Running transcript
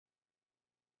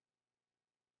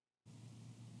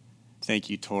Thank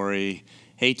you, Tori.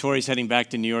 Hey, Tori's heading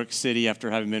back to New York City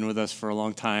after having been with us for a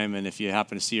long time, and if you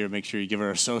happen to see her, make sure you give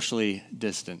her a socially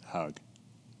distant hug.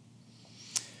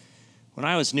 When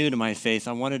I was new to my faith,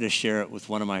 I wanted to share it with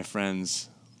one of my friends,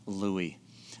 Louie.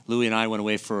 Louie and I went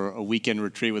away for a weekend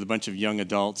retreat with a bunch of young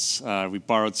adults. We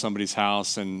borrowed somebody's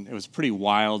house, and it was a pretty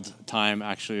wild time.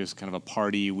 Actually, it was kind of a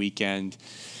party weekend.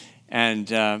 And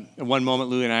at one moment,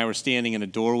 Louie and I were standing in a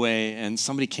doorway, and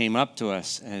somebody came up to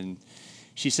us, and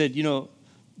she said, you know,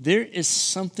 there is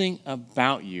something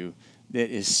about you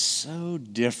that is so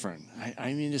different.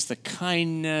 I mean, just the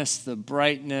kindness, the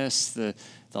brightness, the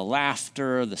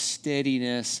laughter, the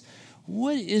steadiness.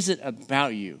 What is it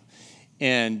about you?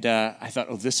 And I thought,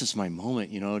 oh, this is my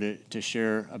moment, to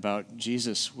share about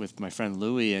Jesus with my friend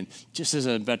Louie. And just as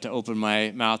I'm about to open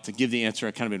my mouth to give the answer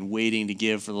I've kind of been waiting to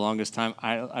give for the longest time,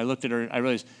 I looked at her and I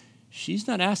realized she's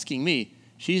not asking me.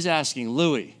 She's asking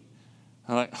Louie.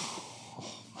 I'm like,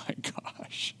 oh my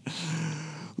gosh.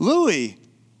 Louie,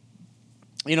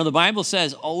 the Bible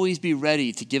says always be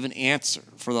ready to give an answer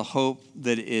for the hope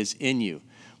that is in you.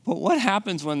 But what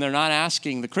happens when they're not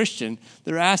asking the Christian?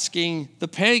 They're asking the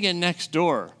pagan next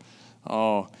door.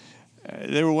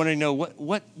 They were wanting to know,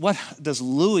 what does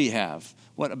Louie have?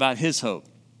 What about his hope?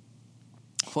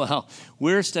 Well,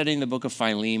 we're studying the book of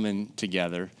Philemon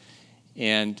together.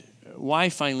 And why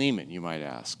Philemon, you might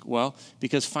ask? Well,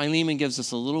 because Philemon gives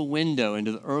us a little window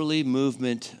into the early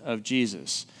movement of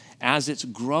Jesus as it's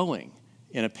growing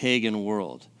in a pagan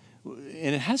world.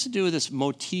 And it has to do with this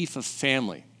motif of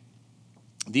family.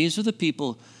 These are the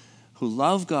people who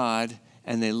love God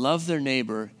and they love their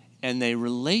neighbor and they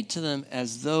relate to them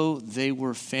as though they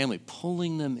were family,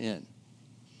 pulling them in.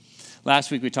 Last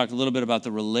week we talked a little bit about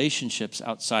the relationships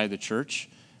outside the church,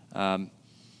 how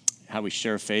we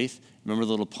share faith. Remember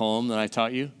the little poem that I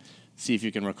taught you? See if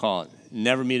you can recall it.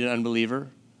 Never meet an unbeliever,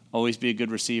 always be a good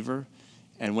receiver,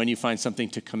 and when you find something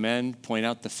to commend, point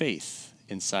out the faith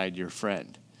inside your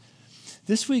friend.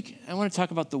 This week, I want to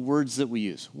talk about the words that we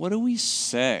use. What do we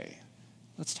say?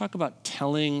 Let's talk about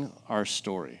telling our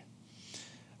story. I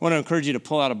want to encourage you to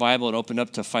pull out a Bible and open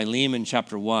up to Philemon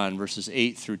chapter 1, verses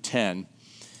 8 through 10.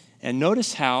 And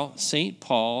notice how St.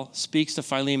 Paul speaks to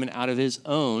Philemon out of his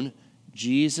own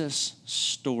Jesus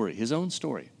story, his own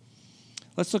story.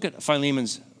 Let's look at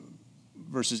Philemon's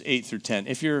verses 8 through 10.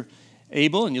 If you're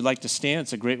able and you'd like to stand,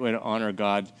 it's a great way to honor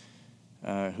God,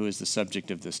 who is the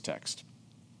subject of this text.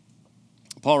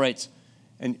 Paul writes,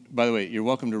 and by the way, you're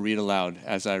welcome to read aloud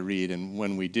as I read, and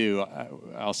when we do,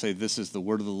 I'll say, this is the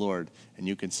word of the Lord, and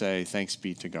you can say, thanks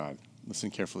be to God. Listen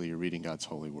carefully, you're reading God's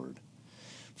holy word.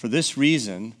 For this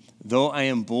reason, though I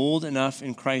am bold enough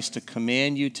in Christ to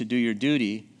command you to do your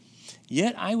duty,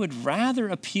 yet I would rather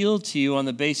appeal to you on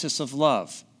the basis of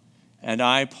love. And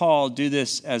I, Paul, do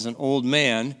this as an old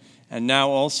man, and now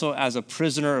also as a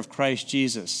prisoner of Christ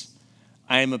Jesus.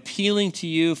 I am appealing to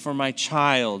you for my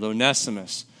child,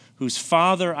 Onesimus, whose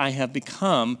father I have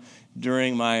become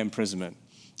during my imprisonment.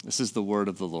 This is the word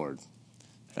of the Lord.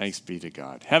 Thanks be to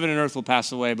God. Heaven and earth will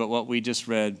pass away, but what we just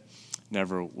read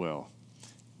never will.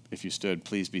 If you stood,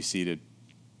 please be seated.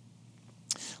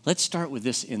 Let's start with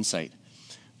this insight.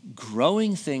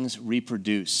 Growing things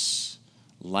reproduce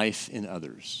life in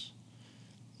others.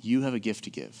 You have a gift to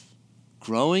give.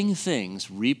 Growing things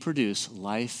reproduce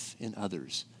life in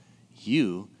others.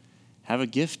 You have a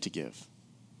gift to give.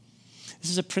 This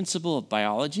is a principle of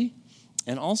biology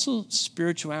and also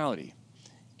spirituality.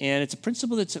 And it's a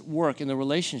principle that's at work in the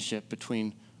relationship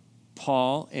between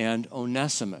Paul and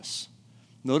Onesimus.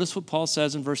 Notice what Paul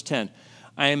says in verse 10.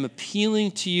 I am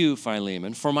appealing to you,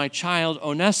 Philemon, for my child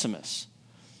Onesimus,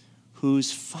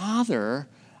 whose father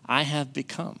I have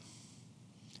become.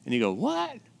 And you go,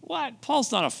 what? What?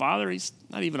 Paul's not a father. He's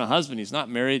not even a husband. He's not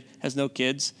married, has no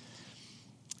kids.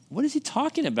 What is he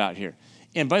talking about here?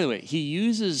 And by the way, he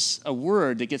uses a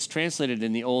word that gets translated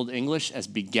in the Old English as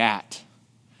begat.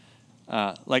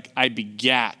 Like I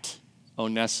begat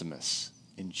Onesimus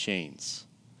in chains.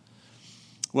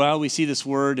 Well, we see this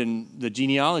word in the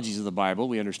genealogies of the Bible.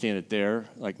 We understand it there,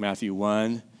 like Matthew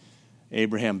 1.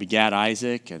 Abraham begat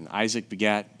Isaac, and Isaac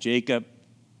begat Jacob.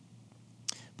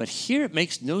 But here it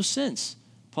makes no sense.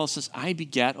 Paul says, I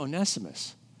begat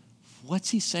Onesimus. What's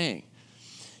he saying?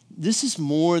 This is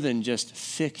more than just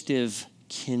fictive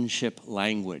kinship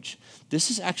language. This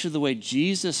is actually the way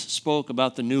Jesus spoke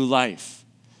about the new life.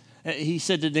 He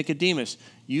said to Nicodemus,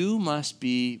 you must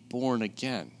be born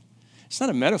again. It's not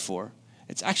a metaphor.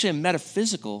 It's actually a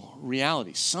metaphysical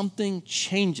reality. Something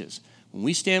changes. When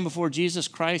we stand before Jesus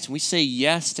Christ and we say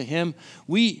yes to him,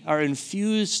 we are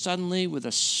infused suddenly with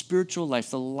a spiritual life,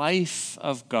 the life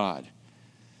of God.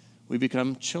 We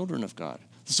become children of God.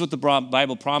 This is what the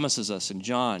Bible promises us in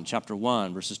John chapter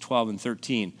 1, verses 12 and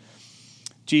 13.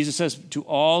 Jesus says, to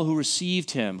all who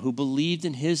received him, who believed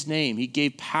in his name, he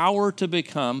gave power to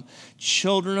become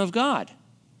children of God,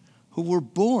 who were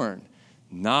born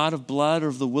not of blood or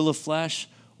of the will of flesh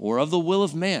or of the will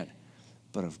of man,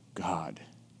 but of God.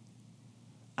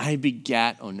 I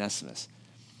begat Onesimus.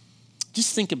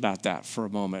 Just think about that for a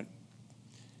moment.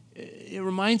 It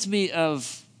reminds me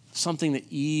of something that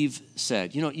Eve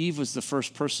said. You know, Eve was the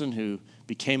first person who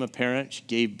became a parent. She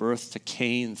gave birth to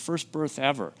Cain, first birth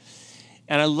ever.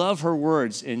 And I love her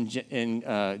words in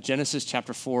Genesis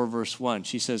chapter 4, verse 1.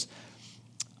 She says,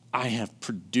 I have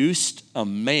produced a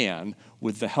man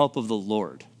with the help of the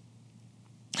Lord.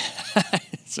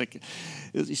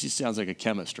 She sounds like a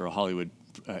chemist or a Hollywood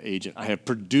agent. I have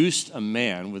produced a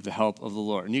man with the help of the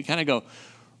Lord. And you kind of go,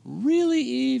 really,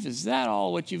 Eve? Is that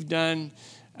all what you've done?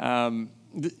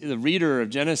 The reader of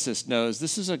Genesis knows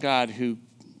this is a God who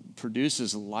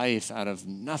produces life out of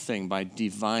nothing by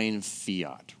divine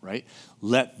fiat, right?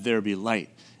 Let there be light,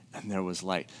 and there was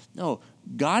light. No,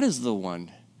 God is the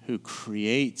one who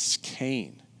creates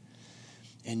Cain.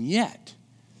 And yet,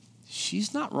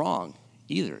 she's not wrong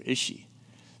either, is she?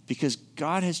 Because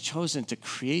God has chosen to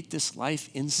create this life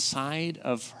inside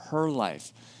of her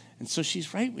life. And so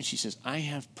she's right when she says, I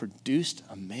have produced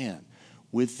a man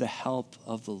with the help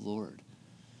of the Lord.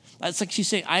 It's like she's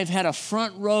saying, I've had a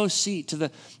front row seat to the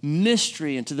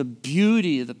mystery and to the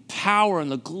beauty, the power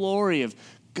and the glory of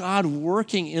God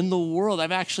working in the world.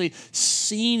 I've actually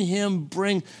seen him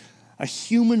bring a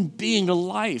human being to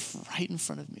life right in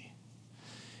front of me.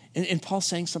 And Paul's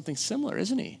saying something similar,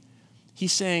 isn't he?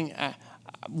 He's saying,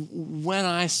 when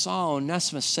I saw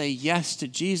Onesimus say yes to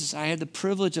Jesus, I had the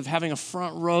privilege of having a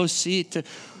front row seat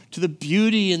to the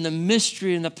beauty and the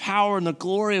mystery and the power and the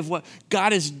glory of what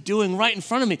God is doing right in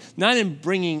front of me. Not in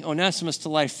bringing Onesimus to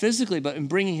life physically, but in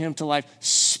bringing him to life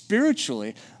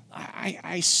spiritually.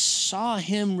 I saw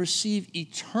him receive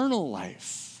eternal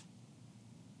life.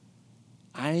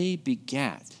 I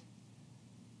begat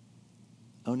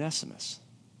Onesimus.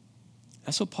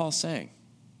 That's what Paul's saying.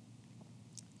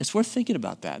 It's worth thinking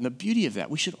about that and the beauty of that.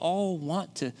 We should all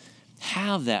want to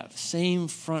have that same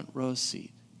front row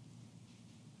seat.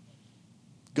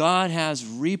 God has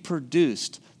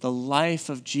reproduced the life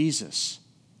of Jesus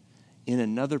in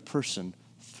another person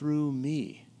through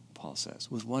me, Paul says,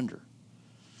 with wonder.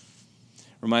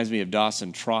 Reminds me of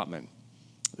Dawson Trotman,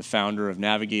 the founder of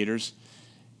Navigators.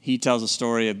 He tells a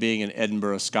story of being in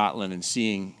Edinburgh, Scotland, and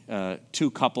seeing two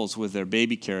couples with their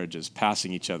baby carriages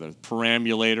passing each other,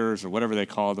 perambulators or whatever they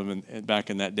called them back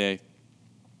in that day.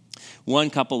 One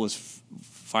couple was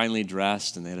finely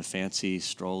dressed and they had a fancy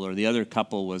stroller. The other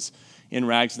couple was in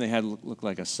rags and they had looked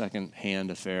like a second-hand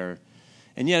affair.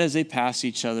 And yet as they passed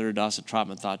each other, Dawson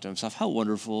Trotman thought to himself, how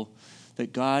wonderful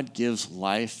that God gives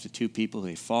life to two people.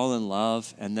 They fall in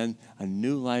love and then a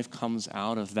new life comes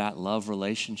out of that love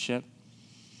relationship.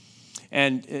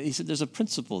 And he said there's a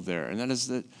principle there, and that is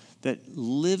that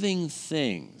living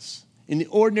things, in the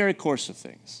ordinary course of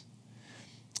things,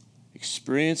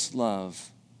 experience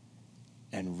love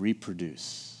and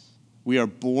reproduce. We are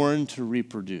born to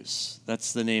reproduce.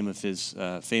 That's the name of his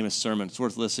famous sermon. It's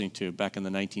worth listening to back in the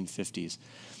 1950s.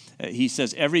 He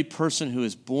says, every person who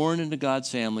is born into God's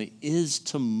family is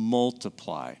to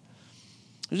multiply.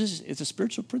 It's a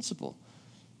spiritual principle.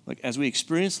 Like as we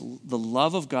experience the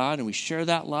love of God and we share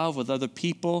that love with other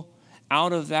people,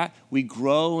 out of that we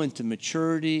grow into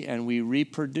maturity and we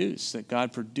reproduce. That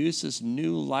God produces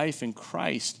new life in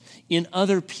Christ in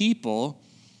other people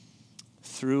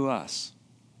through us.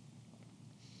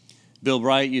 Bill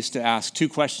Bright used to ask two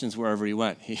questions wherever he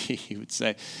went. He'd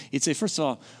say, first of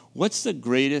all, what's the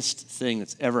greatest thing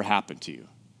that's ever happened to you?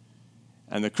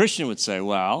 And the Christian would say,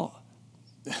 well,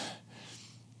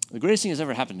 the greatest thing that's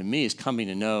ever happened to me is coming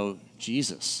to know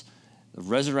Jesus, the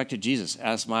resurrected Jesus,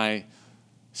 as my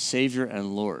Savior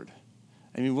and Lord.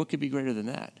 I mean, what could be greater than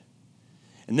that?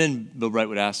 And then Bill Bright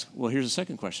would ask, well, here's a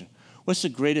second question. What's the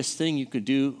greatest thing you could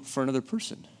do for another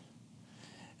person?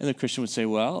 And the Christian would say,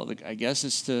 well, I guess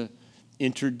it's to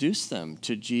introduce them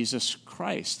to Jesus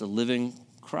Christ, the living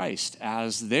Christ,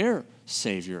 as their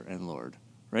Savior and Lord,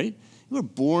 right? You were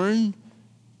born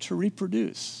to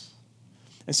reproduce.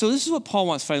 And so this is what Paul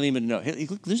wants Philemon to know. Hey,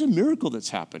 look, there's a miracle that's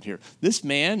happened here. This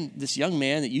man, this young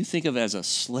man that you think of as a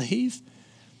slave,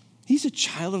 he's a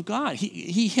child of God.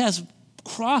 He has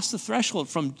crossed the threshold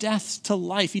from death to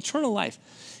life, eternal life.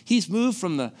 He's moved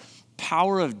from the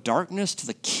power of darkness to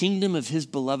the kingdom of his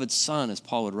beloved Son, as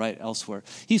Paul would write elsewhere.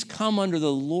 He's come under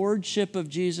the lordship of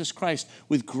Jesus Christ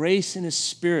with grace in his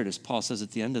Spirit, as Paul says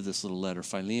at the end of this little letter,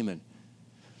 Philemon.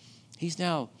 He's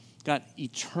now got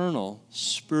eternal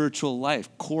spiritual life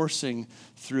coursing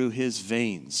through his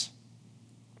veins.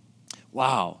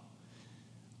 Wow,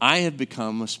 I have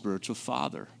become a spiritual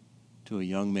father to a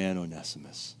young man,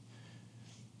 Onesimus.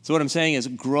 So what I'm saying is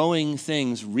growing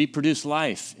things reproduce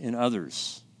life in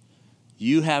others.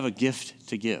 You have a gift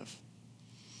to give.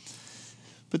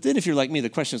 But then if you're like me, the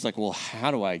question is like, well, how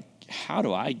do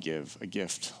I give a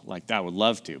gift like that? I would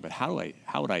love to, but how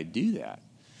would I do that?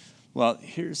 Well,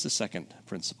 here's the second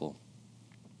principle.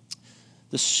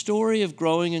 The story of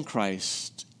growing in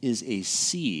Christ is a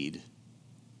seed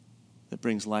that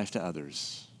brings life to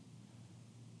others.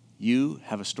 You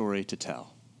have a story to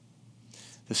tell.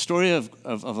 The story of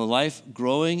a life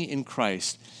growing in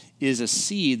Christ is a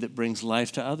seed that brings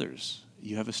life to others.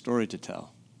 You have a story to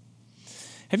tell.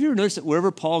 Have you ever noticed that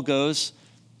wherever Paul goes,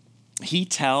 he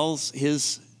tells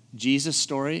his Jesus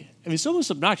story? I mean, it's almost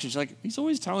obnoxious. Like, he's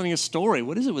always telling a story.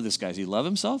 What is it with this guy? Does he love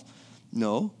himself?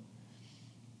 No.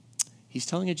 He's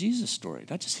telling a Jesus story.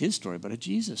 Not just his story, but a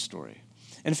Jesus story.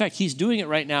 And in fact, he's doing it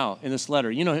right now in this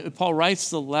letter. You know, Paul writes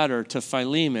the letter to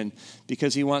Philemon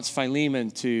because he wants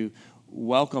Philemon to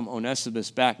welcome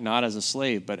Onesimus back, not as a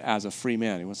slave, but as a free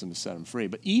man. He wants him to set him free.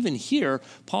 But even here,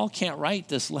 Paul can't write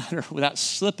this letter without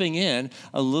slipping in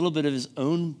a little bit of his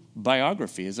own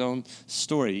biography, his own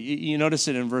story. You notice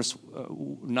it in verse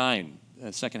 9,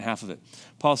 the second half of it.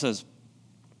 Paul says,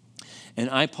 "And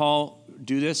I, Paul,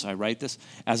 do this, I write this,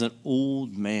 as an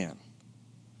old man,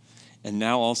 and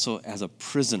now also as a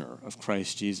prisoner of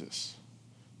Christ Jesus."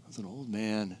 As an old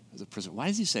man, as a prisoner. Why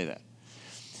does he say that?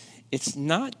 It's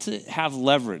not to have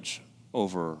leverage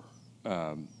over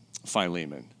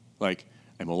Philemon, like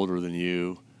I'm older than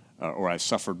you, or I've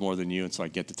suffered more than you, and so I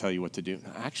get to tell you what to do.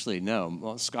 Actually, no.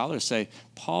 Well, scholars say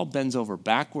Paul bends over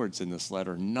backwards in this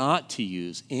letter not to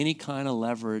use any kind of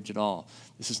leverage at all.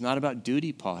 This is not about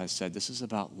duty, Paul has said. This is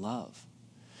about love.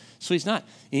 So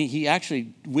he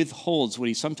actually withholds what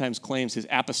he sometimes claims his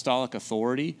apostolic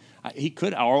authority. He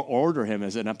could order him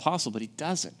as an apostle, but he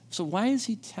doesn't. So why is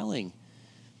he telling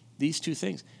these two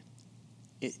things?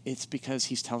 It's because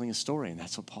he's telling a story, and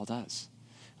that's what Paul does.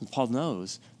 And Paul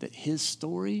knows that his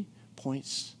story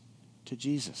points to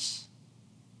Jesus.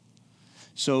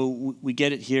 So we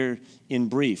get it here in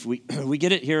brief. We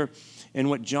get it here in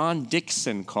what John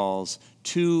Dickson calls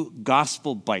 2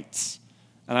 gospel bites.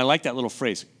 And I like that little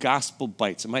phrase, gospel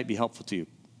bites. It might be helpful to you.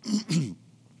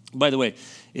 By the way,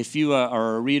 if you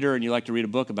are a reader and you like to read a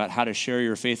book about how to share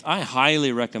your faith, I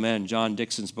highly recommend John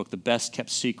Dickson's book, The Best Kept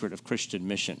Secret of Christian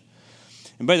Mission.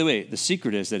 And by the way, the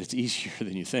secret is that it's easier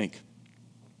than you think.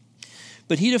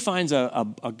 But he defines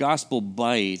a gospel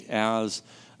bite as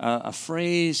a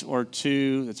phrase or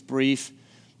two that's brief,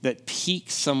 that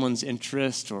piques someone's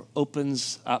interest or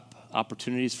opens up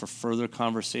opportunities for further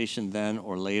conversation then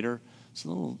or later. It's a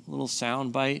little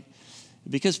sound bite.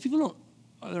 Because people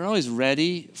they're always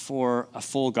ready for a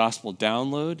full gospel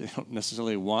download. They don't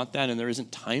necessarily want that, and there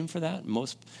isn't time for that. In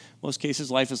most cases,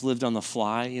 life is lived on the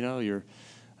fly. You know, you're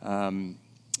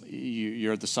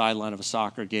at the sideline of a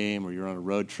soccer game, or you're on a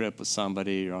road trip with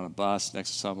somebody, you're on a bus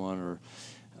next to someone, or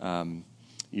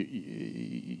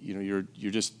you're at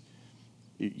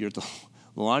the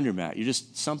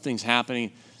laundromat. Something's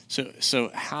happening.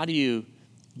 So how do you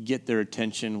get their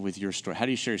attention with your story? How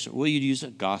do you share your story? Well, you'd use a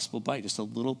gospel bite, just a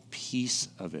little piece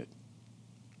of it.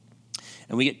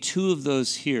 And we get 2 of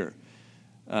those here.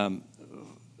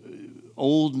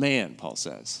 Old man, Paul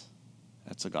says.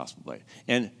 That's a gospel bite.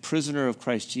 And prisoner of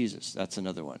Christ Jesus. That's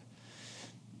another one.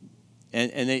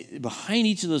 And behind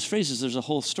each of those phrases, there's a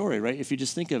whole story, right? If you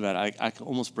just think about it, it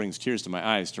almost brings tears to my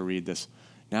eyes to read this.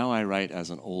 Now I write as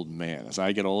an old man. As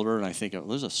I get older and I think,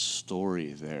 there's a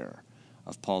story there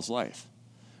of Paul's life.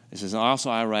 It says, also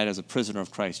I write as a prisoner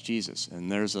of Christ Jesus. And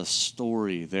there's a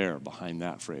story there behind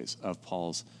that phrase of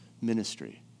Paul's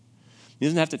ministry. He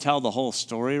doesn't have to tell the whole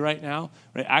story right now,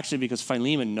 right? Actually, because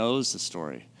Philemon knows the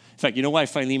story. In fact, you know why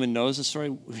Philemon knows the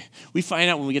story? We find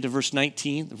out when we get to verse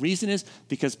 19. The reason is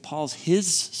because Paul's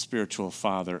his spiritual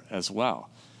father as well.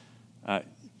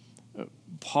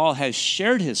 Paul has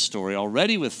shared his story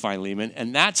already with Philemon,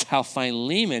 and that's how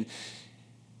Philemon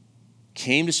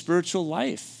came to spiritual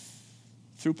life,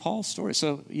 through Paul's story.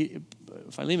 So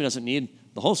Philemon doesn't need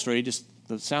the whole story, just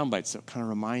the sound bites that kind of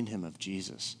remind him of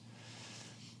Jesus.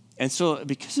 And so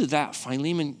because of that,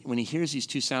 Philemon, when he hears these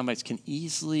 2 sound bites, can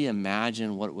easily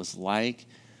imagine what it was like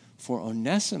for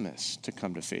Onesimus to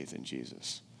come to faith in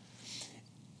Jesus.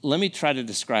 Let me try to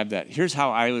describe that. Here's how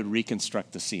I would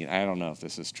reconstruct the scene. I don't know if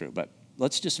this is true, but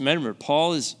let's just remember,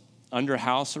 Paul is under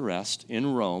house arrest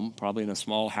in Rome, probably in a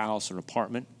small house or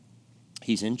apartment.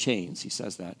 He's in chains, he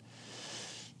says that.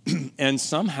 And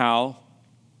somehow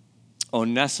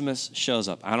Onesimus shows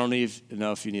up. I don't even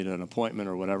know if you need an appointment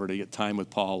or whatever to get time with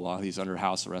Paul while he's under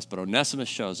house arrest, but Onesimus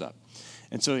shows up.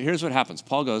 And so here's what happens.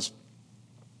 Paul goes,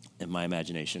 in my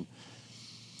imagination,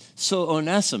 "So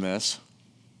Onesimus,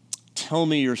 tell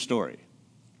me your story,"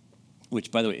 which,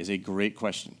 by the way, is a great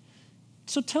question.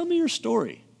 "So tell me your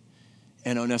story."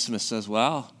 And Onesimus says,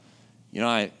 "Well,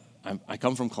 I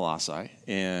come from Colossae,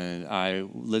 and I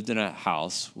lived in a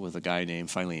house with a guy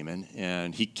named Philemon,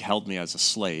 and he held me as a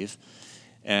slave.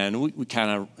 And we kind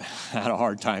of had a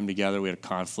hard time together. We had a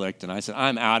conflict, and I said,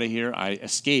 I'm out of here. I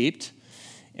escaped,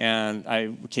 and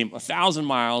I came 1,000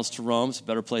 miles to Rome. It's a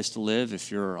better place to live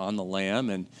if you're on the lam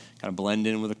and kind of blend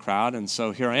in with the crowd. And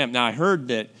so here I am. Now, I heard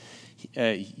that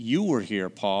you were here,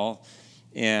 Paul,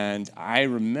 and I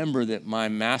remember that my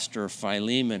master,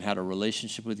 Philemon, had a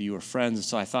relationship with you. You were friends. And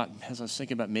so I thought, as I was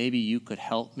thinking about maybe you could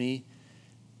help me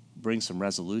bring some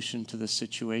resolution to this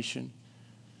situation."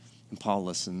 And Paul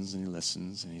listens,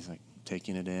 and he's like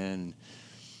taking it in.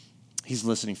 He's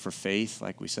listening for faith,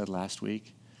 like we said last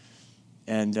week.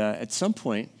 And at some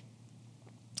point,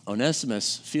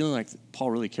 Onesimus, feeling like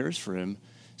Paul really cares for him,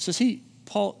 says, "Hey,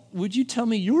 Paul, would you tell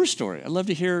me your story? I'd love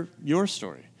to hear your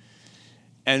story."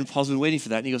 And Paul's been waiting for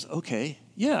that, and he goes, "Okay,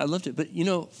 yeah, I'd love to. But,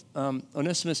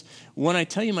 Onesimus, when I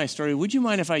tell you my story, would you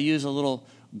mind if I use a little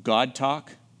God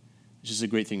talk?" Which is a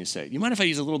great thing to say. "You mind if I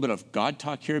use a little bit of God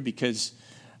talk here? Because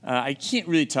I can't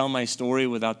really tell my story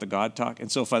without the God talk."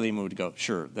 And so Philemon would go,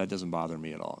 "Sure, that doesn't bother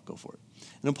me at all. Go for it."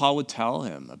 And then Paul would tell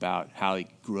him about how he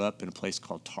grew up in a place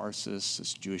called Tarsus,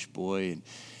 this Jewish boy, and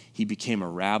he became a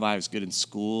rabbi, was good in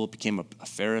school, became a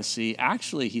Pharisee.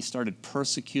 Actually, he started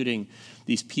persecuting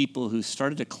these people who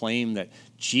started to claim that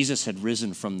Jesus had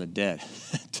risen from the dead.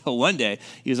 Until one day,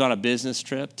 he was on a business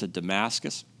trip to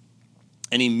Damascus,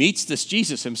 and he meets this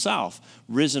Jesus himself,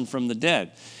 risen from the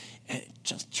dead. And it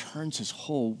just turns his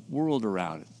whole world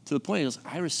around to the point he goes,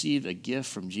 "I received a gift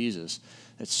from Jesus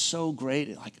that's so great,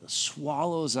 it like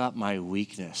swallows up my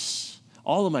weakness,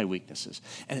 all of my weaknesses.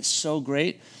 And it's so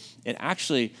great, it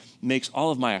actually makes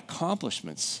all of my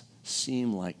accomplishments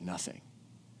seem like nothing."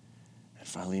 And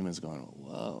Philemon's going,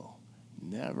 "Whoa,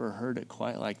 never heard it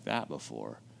quite like that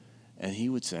before." And he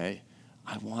would say,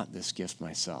 "I want this gift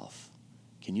myself.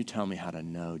 Can you tell me how to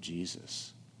know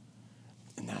Jesus?"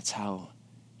 And that's how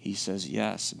he says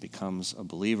yes and becomes a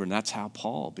believer. And that's how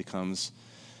Paul becomes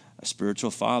a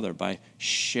spiritual father, by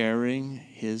sharing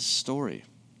his story.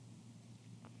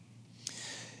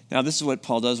 Now, this is what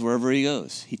Paul does wherever he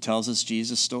goes. He tells us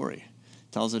Jesus' story.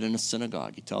 He tells it in a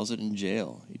synagogue. He tells it in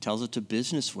jail. He tells it to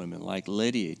businesswomen like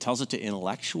Lydia. He tells it to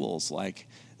intellectuals like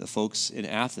the folks in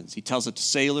Athens. He tells it to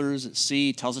sailors at sea.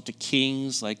 He tells it to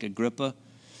kings like Agrippa.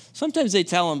 Sometimes they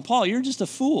tell him, "Paul, you're just a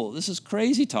fool. This is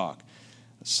crazy talk."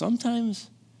 Sometimes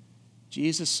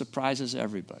Jesus surprises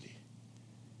everybody,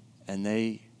 and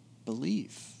they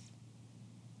believe,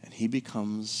 and he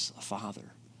becomes a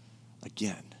father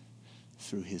again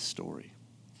through his story.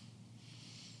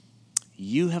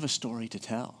 You have a story to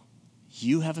tell.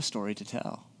 You have a story to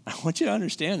tell. I want you to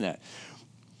understand that.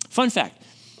 Fun fact,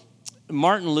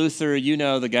 Martin Luther,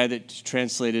 the guy that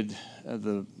translated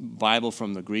the Bible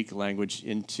from the Greek language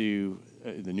into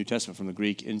the New Testament from the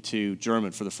Greek into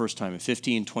German for the first time in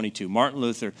 1522. Martin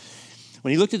Luther,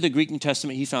 when he looked at the Greek New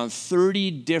Testament, he found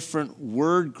 30 different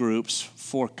word groups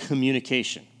for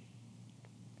communication.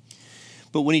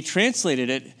 But when he translated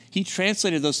it, he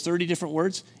translated those 30 different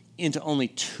words into only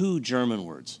 2 German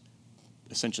words,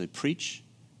 essentially preach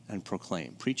and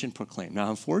proclaim. Preach and proclaim. Now,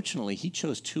 unfortunately, he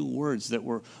chose 2 words that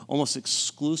were almost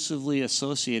exclusively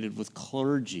associated with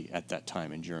clergy at that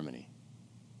time in Germany.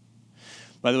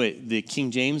 By the way, the King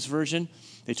James Version,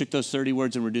 they took those 30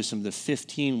 words and reduced them to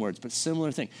 15 words, but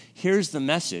similar thing. Here's the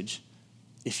message.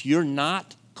 If you're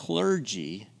not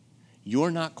clergy,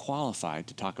 you're not qualified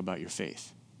to talk about your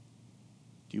faith.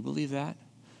 Do you believe that?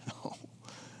 No,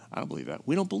 I don't believe that.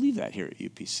 We don't believe that here at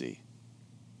UPC.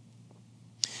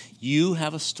 You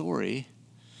have a story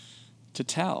to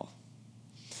tell.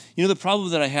 The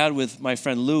problem that I had with my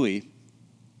friend Louis,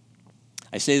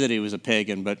 I say that he was a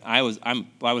pagan, but I was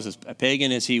as a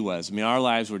pagan as he was. Our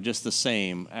lives were just the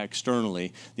same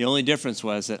externally. The only difference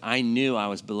was that I knew I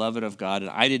was beloved of God, and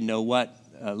I didn't know what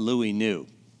Louis knew.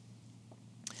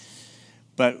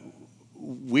 But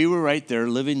we were right there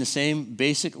living the same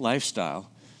basic lifestyle.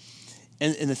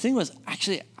 And the thing was,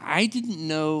 actually, I didn't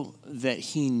know that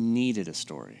he needed a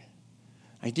story.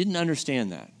 I didn't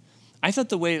understand that. I thought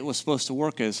the way it was supposed to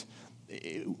work is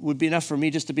it would be enough for me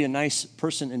just to be a nice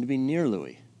person and to be near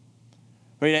Louis.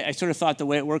 Right? I sort of thought the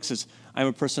way it works is I'm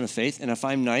a person of faith, and if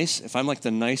I'm nice, if I'm like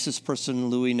the nicest person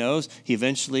Louis knows, he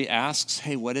eventually asks,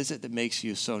 "Hey, what is it that makes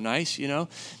you so nice?"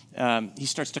 He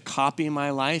starts to copy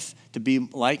my life to be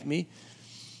like me.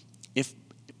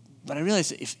 But I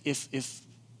realize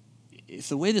if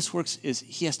the way this works is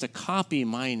he has to copy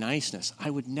my niceness, I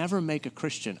would never make a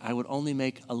Christian. I would only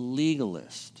make a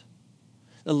legalist.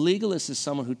 A legalist is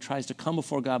someone who tries to come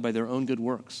before God by their own good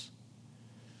works.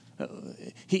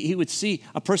 He would see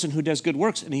a person who does good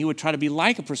works, and he would try to be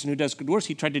like a person who does good works.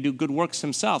 He tried to do good works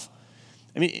himself.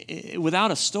 I mean,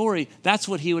 without a story, that's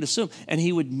what he would assume. And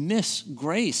he would miss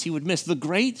grace. He would miss the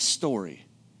great story.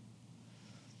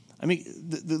 I mean,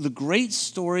 the great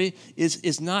story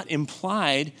is not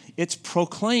implied, it's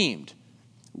proclaimed.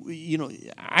 You know,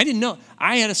 I didn't know.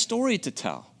 I had a story to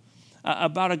tell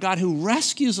about a God who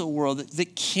rescues a world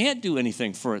that can't do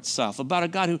anything for itself, about a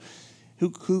God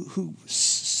who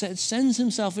sends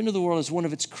himself into the world as one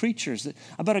of its creatures,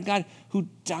 about a God who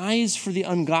dies for the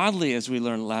ungodly, as we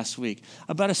learned last week,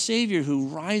 about a Savior who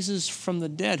rises from the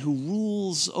dead, who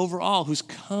rules over all, who's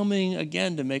coming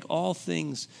again to make all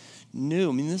things new.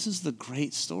 I mean, this is the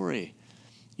great story.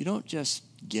 You don't just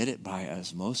get it by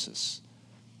osmosis.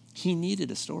 He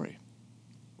needed a story.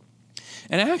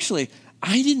 And actually,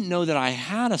 I didn't know that I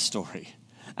had a story.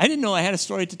 I didn't know I had a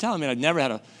story to tell. I mean, I'd never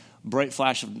had a bright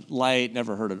flash of light,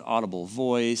 never heard an audible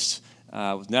voice,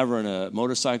 was never in a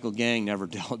motorcycle gang, never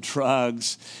dealt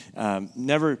drugs,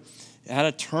 never had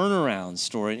a turnaround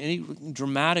story in any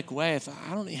dramatic way. I thought,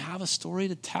 I don't have a story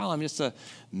to tell. I'm just a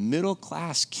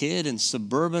middle-class kid in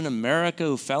suburban America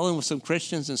who fell in with some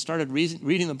Christians and started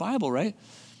reading the Bible, right?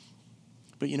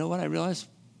 But you know what I realized?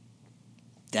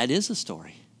 That is a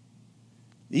story.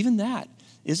 Even that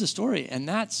is a story, and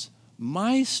that's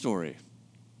my story.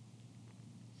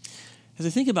 As I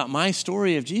think about my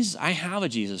story of Jesus, I have a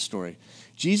Jesus story.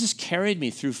 Jesus carried me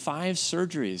through 5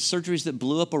 surgeries that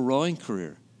blew up a rowing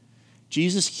career.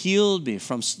 Jesus healed me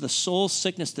from the soul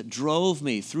sickness that drove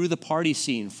me through the party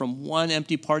scene from one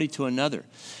empty party to another.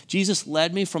 Jesus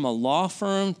led me from a law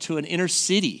firm to an inner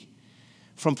city,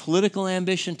 from political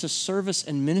ambition to service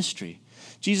and ministry.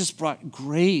 Jesus brought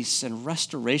grace and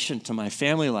restoration to my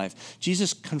family life.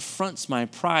 Jesus confronts my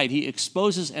pride. He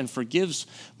exposes and forgives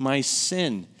my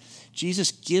sin.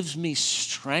 Jesus gives me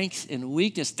strength in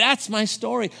weakness. That's my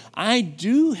story. I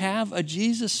do have a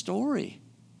Jesus story.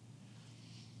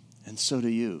 And so do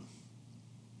you.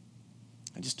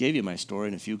 I just gave you my story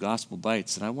in a few gospel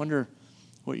bites, and I wonder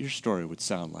what your story would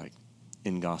sound like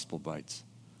in gospel bites.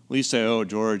 Well, you say, oh,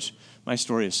 George, my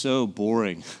story is so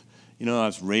boring. You know, I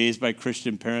was raised by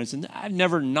Christian parents, and I've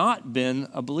never not been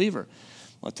a believer.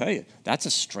 Well, I'll tell you, that's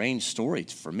a strange story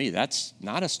for me. That's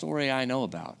not a story I know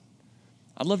about.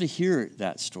 I'd love to hear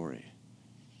that story.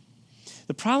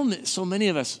 The problem is so many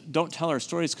of us don't tell our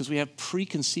stories because we have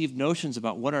preconceived notions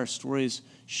about what our stories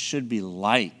should be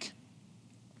like.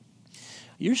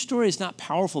 Your story is not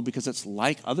powerful because it's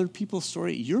like other people's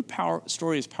story. Your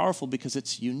story is powerful because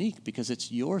it's unique, because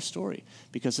it's your story,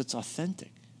 because it's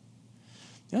authentic.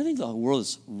 And I think the world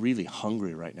is really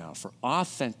hungry right now for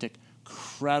authentic,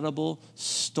 credible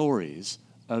stories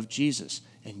of Jesus,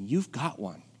 and you've got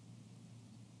one.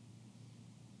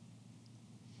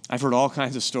 I've heard all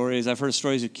kinds of stories. I've heard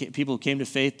stories of people who came to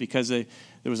faith because there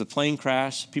was a plane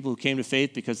crash, people who came to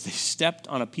faith because they stepped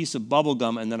on a piece of bubble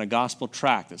gum and then a gospel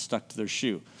tract that stuck to their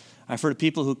shoe. I've heard of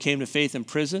people who came to faith in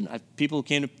prison, people who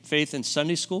came to faith in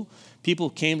Sunday school, people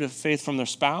who came to faith from their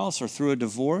spouse or through a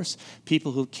divorce,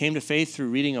 people who came to faith through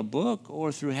reading a book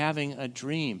or through having a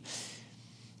dream.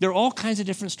 There are all kinds of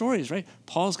different stories, right?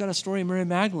 Paul's got a story, Mary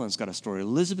Magdalene's got a story,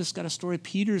 Elizabeth's got a story,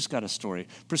 Peter's got a story,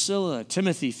 Priscilla,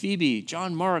 Timothy, Phoebe,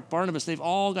 John, Mark, Barnabas, they've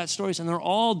all got stories, and they're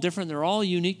all different, they're all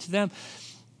unique to them.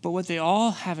 But what they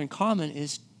all have in common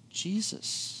is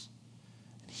Jesus.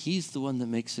 He's the one that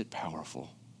makes it powerful.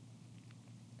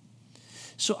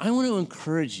 So I want to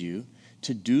encourage you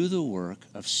to do the work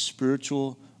of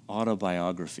spiritual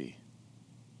autobiography.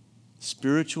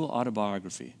 Spiritual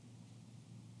autobiography.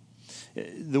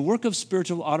 The work of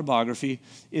spiritual autobiography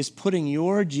is putting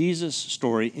your Jesus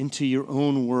story into your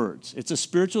own words. It's a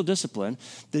spiritual discipline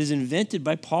that is invented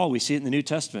by Paul. We see it in the New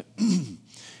Testament.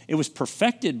 It was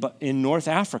perfected in North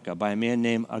Africa by a man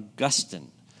named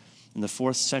Augustine in the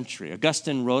 4th century.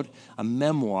 Augustine wrote a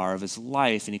memoir of his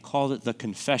life, and he called it The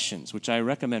Confessions, which I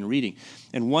recommend reading.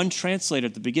 And one translator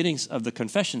at the beginnings of the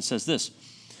Confession says this: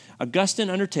 Augustine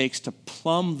undertakes to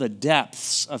plumb the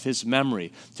depths of his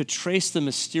memory, to trace the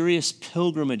mysterious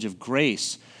pilgrimage of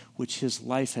grace which his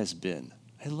life has been.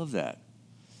 I love that.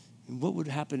 And what would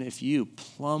happen if you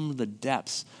plumbed the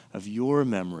depths of your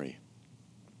memory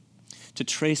to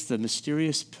trace the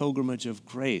mysterious pilgrimage of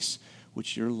grace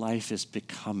which your life is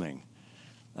becoming?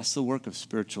 That's the work of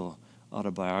spiritual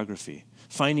autobiography.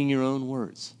 Finding your own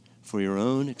words, for your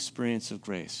own experience of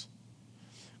grace.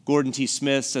 Gordon T.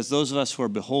 Smith says those of us who are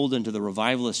beholden to the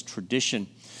revivalist tradition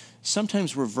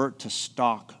sometimes revert to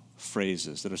stock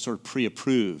phrases that are sort of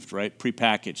pre-approved, right?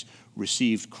 Pre-packaged.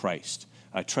 Received Christ.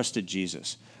 I trusted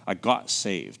Jesus. I got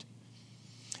saved.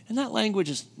 And that language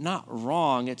is not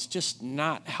wrong. It's just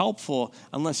not helpful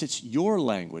unless it's your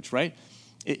language, right?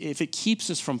 If it keeps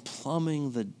us from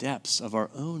plumbing the depths of our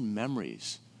own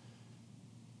memories.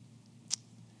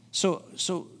 So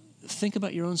think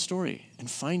about your own story and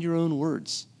find your own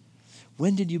words.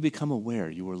 When did you become aware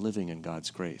you were living in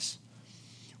God's grace?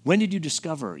 When did you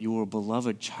discover you were a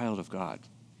beloved child of God?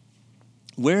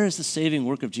 Where has the saving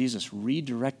work of Jesus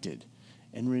redirected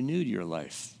and renewed your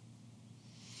life?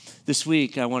 This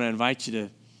week, I want to invite you to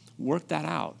work that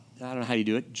out. I don't know how you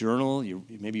do it. Journal,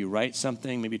 maybe you write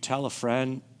something, maybe you tell a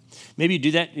friend. Maybe you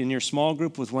do that in your small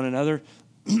group with one another.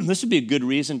 This would be a good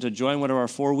reason to join one of our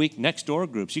 4-week Next Door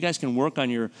groups. You guys can work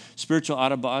on your spiritual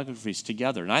autobiographies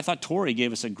together. And I thought Tori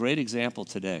gave us a great example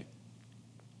today.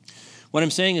 What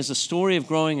I'm saying is the story of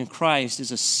growing in Christ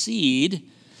is a seed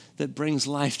that brings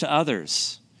life to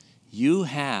others. You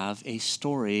have a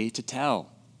story to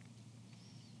tell.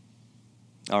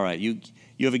 All right, you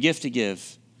have a gift to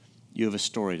give. You have a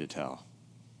story to tell.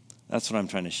 That's what I'm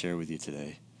trying to share with you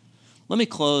today. Let me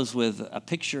close with a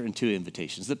picture and 2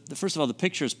 invitations. First of all, the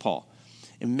picture is Paul.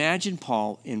 Imagine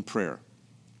Paul in prayer.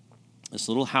 This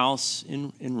little house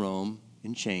in Rome,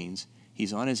 in chains.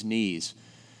 He's on his knees,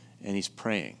 and he's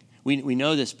praying. We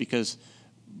know this because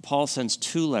Paul sends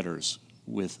 2 letters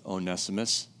with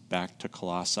Onesimus back to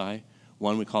Colossae.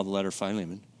 One we call the letter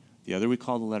Philemon. The other we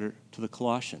call the letter to the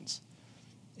Colossians.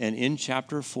 And in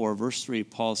chapter 4, verse 3,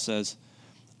 Paul says,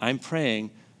 I'm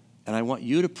praying, and I want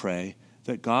you to pray,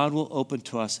 that God will open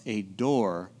to us a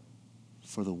door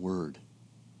for the word.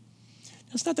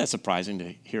 Now, it's not that surprising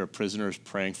to hear a prisoner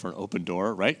praying for an open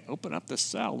door, right? Open up the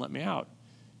cell, let me out.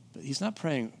 But he's not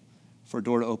praying for a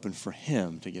door to open for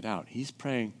him to get out. He's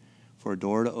praying for a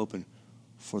door to open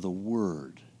for the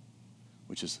word,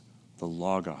 which is the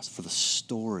Logos, for the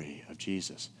story of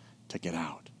Jesus to get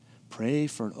out. Pray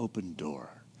for an open door.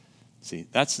 See,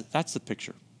 that's the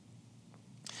picture.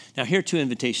 Now, here are 2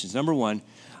 invitations. Number 1,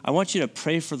 I want you to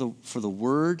pray for the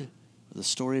word, the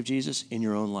story of Jesus in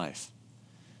your own life.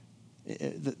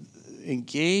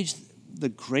 Engage the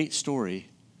great story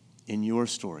in your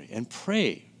story and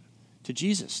pray to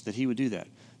Jesus that he would do that.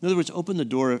 In other words, open the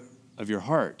door of your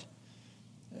heart.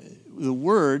 The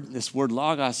word, this word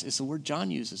Logos, is the word John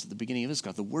uses at the beginning of his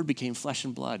gospel. The word became flesh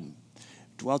and blood and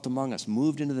dwelt among us,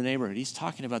 moved into the neighborhood. He's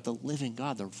talking about the living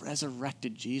God, the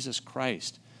resurrected Jesus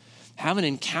Christ. Have an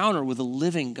encounter with the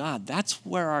living God. That's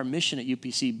where our mission at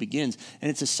UPC begins.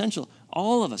 And it's essential.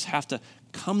 All of us have to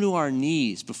come to our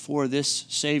knees before this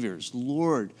Savior's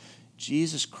Lord,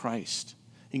 Jesus Christ.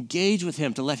 Engage with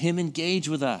him to let him engage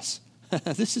with us.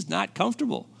 This is not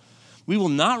comfortable. We will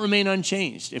not remain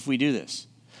unchanged if we do this.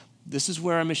 This is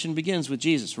where our mission begins with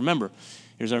Jesus. Remember,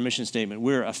 here's our mission statement.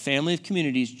 We're a family of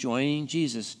communities joining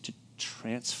Jesus to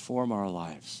transform our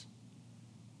lives.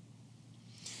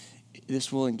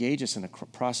 This will engage us in a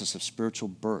process of spiritual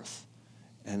birth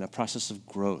and a process of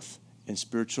growth and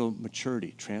spiritual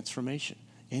maturity, transformation,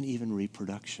 and even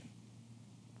reproduction.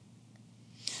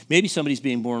 Maybe somebody's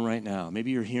being born right now.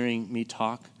 Maybe you're hearing me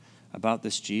talk about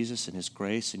this Jesus and his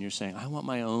grace, and you're saying, I want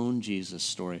my own Jesus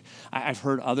story. I've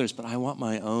heard others, but I want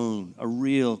my own, a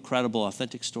real, credible,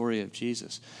 authentic story of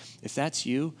Jesus. If that's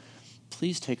you,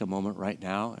 please take a moment right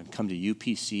now and come to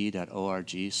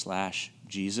upc.org/Jesus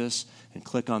and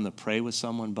click on the Pray with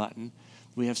Someone button.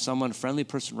 We have someone, a friendly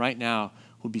person right now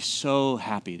who would be so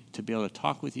happy to be able to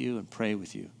talk with you and pray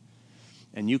with you.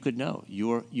 And you could know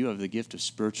you have the gift of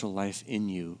spiritual life in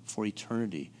you for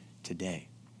eternity today.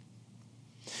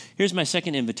 Here's my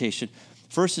second invitation.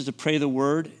 First is to pray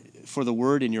for the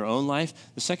word in your own life.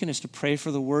 The second is to pray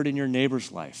for the word in your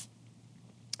neighbor's life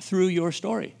through your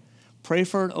story. Pray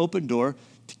for an open door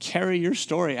to carry your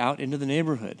story out into the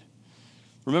neighborhood.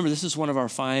 Remember, this is one of our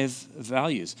 5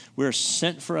 values. We're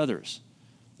sent for others.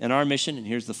 And our mission, and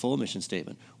here's the full mission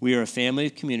statement, we are a family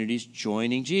of communities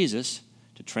joining Jesus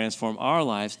to transform our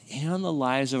lives and the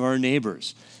lives of our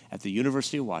neighbors at the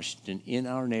University of Washington, in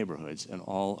our neighborhoods, and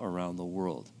all around the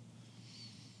world.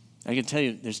 I can tell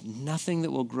you, there's nothing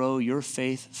that will grow your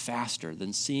faith faster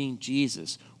than seeing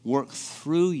Jesus work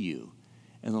through you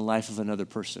in the life of another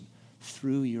person,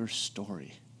 through your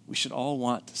story. We should all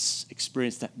want to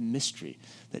experience that mystery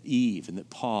that Eve and that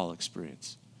Paul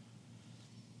experienced.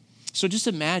 So just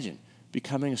imagine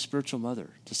becoming a spiritual mother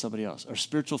to somebody else, or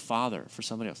spiritual father for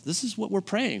somebody else. This is what we're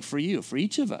praying for you, for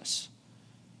each of us.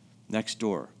 Next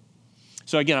door.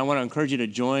 So again, I want to encourage you to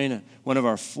join one of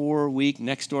our 4-week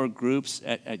Nextdoor groups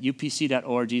at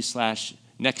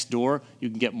upc.org/nextdoor. You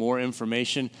can get more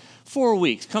information. 4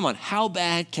 weeks. Come on, how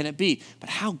bad can it be? But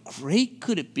how great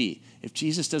could it be if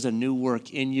Jesus does a new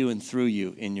work in you and through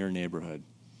you in your neighborhood?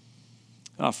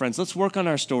 Oh, friends, let's work on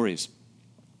our stories.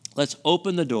 Let's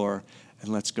open the door and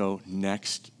let's go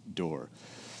next door.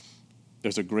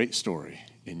 There's a great story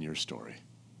in your story.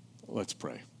 Let's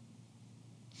pray.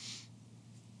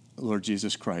 Lord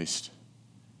Jesus Christ,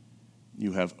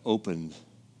 you have opened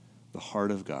the heart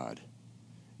of God.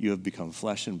 You have become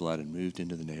flesh and blood and moved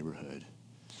into the neighborhood.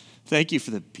 Thank you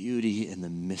for the beauty and the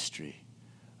mystery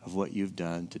of what you've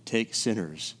done to take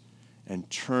sinners and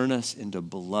turn us into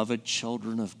beloved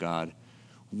children of God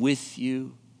with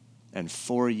you and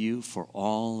for you for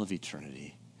all of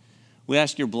eternity. We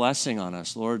ask your blessing on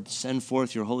us. Lord, send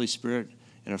forth your Holy Spirit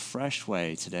in a fresh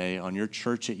way today on your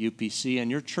church at UPC and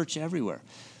your church everywhere,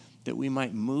 that we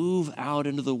might move out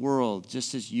into the world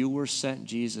just as you were sent,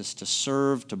 Jesus, to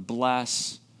serve, to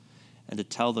bless, and to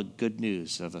tell the good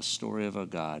news of a story of a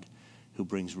God who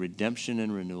brings redemption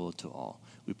and renewal to all.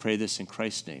 We pray this in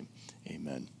Christ's name.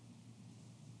 Amen.